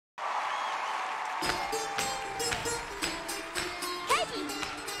Peggy!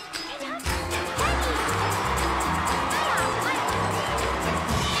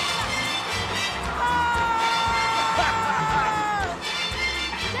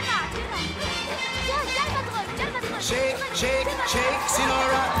 Shake, shake, shake,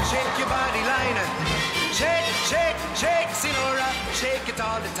 Sinora, shake your body line. Shake, shake, shake, Sinora, shake it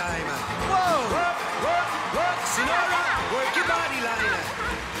all the time. Whoa! Work, work, work, Sinora, work your body line.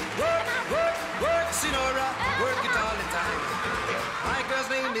 Work, work, work, Sinora, work it all the time. My girl's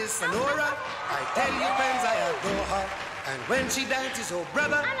name is Sonora. I tell you, friends, I adore her. And when she dances, oh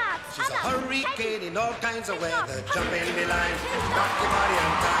brother, she's a hurricane in all kinds of weather. Jump in the line, rock your body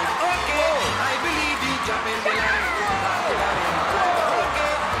on time. Okay, I believe you, jump in the line, rock your body on time.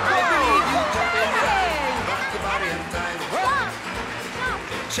 Okay, I believe you, jump in the line, rock your body on time.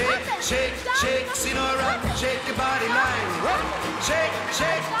 Shake, shake, shake, Sinora, shake your body line. Shake,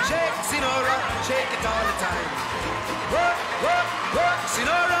 shake, shake, Sinora, shake it all the time. Work, work, work,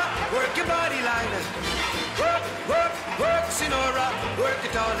 Sinora, work your body line. Work, work, work, Sinora, work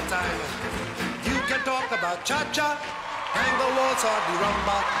it all the time. You can talk about cha-cha, tango, waltz or the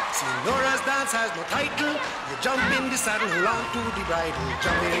rumba. Sinora's dance has no title. You jump in the saddle, hold on to the bridle.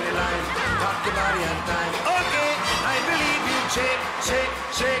 Jump in the line, rock your body on time. Okay, I believe you. Shake, shake,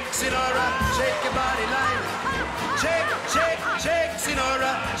 shake, Sinora, shake your body line. Shake, shake, shake,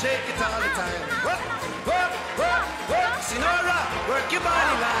 Sinora, shake it all the time. Work, work, work, work, Sinora, work your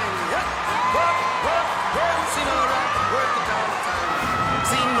body line. Work, work, work, work, Sinora, work it all the time.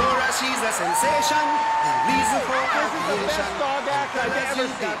 Sinora, she's a sensation, the reason for her creation.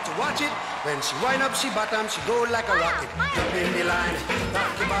 You've got to watch it. When she wind up, she bottom, she go like a rocket. Jump in the line,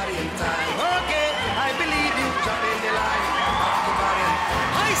 rock your body in time. Okay, I believe you. Jump in the line, rock your body in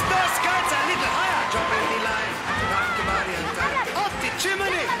time. High star skirts a little higher. Jump in the line, rock your body in time. Up the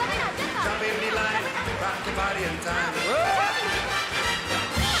chimney. Jump in the line, rock your body in time.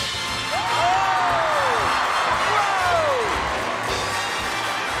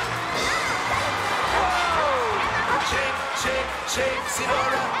 Shake,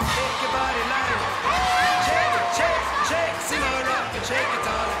 Sinora, shake your body line. Shake, shake, shake, Sinora, shake it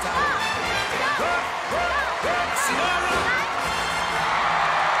all the time. Work, work, work, Sinora.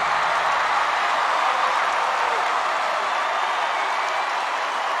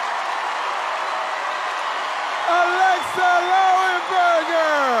 Alexa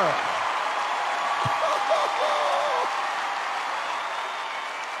Lauenberger!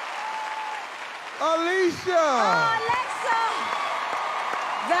 Alicia! Oh, Alexa!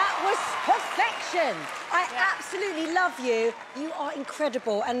 That was perfection. I absolutely love you. You are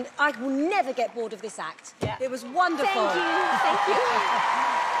incredible, and I will never get bored of this act. Yeah. It was wonderful. Thank you. Thank you.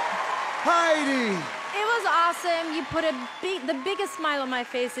 Heidi! It was awesome. You put the biggest smile on my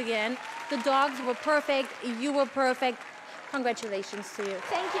face again. The dogs were perfect. You were perfect. Congratulations to you.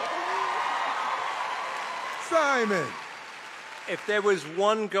 Thank you. Simon! If there was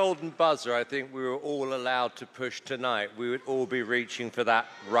one golden buzzer I think we were all allowed to push tonight, we would all be reaching for that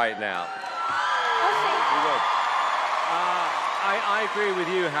right now. We would. I agree with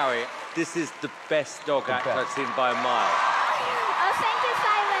you, Howie. This is the best dog act I've seen by a mile. Oh, thank you,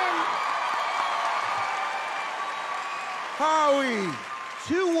 Simon. Howie,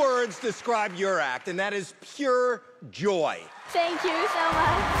 2 words describe your act, and that is pure joy. Thank you so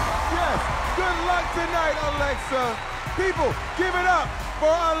much. Yes, good luck tonight, Alexa. People, give it up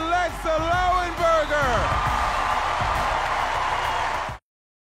for Alexa Lauenberger.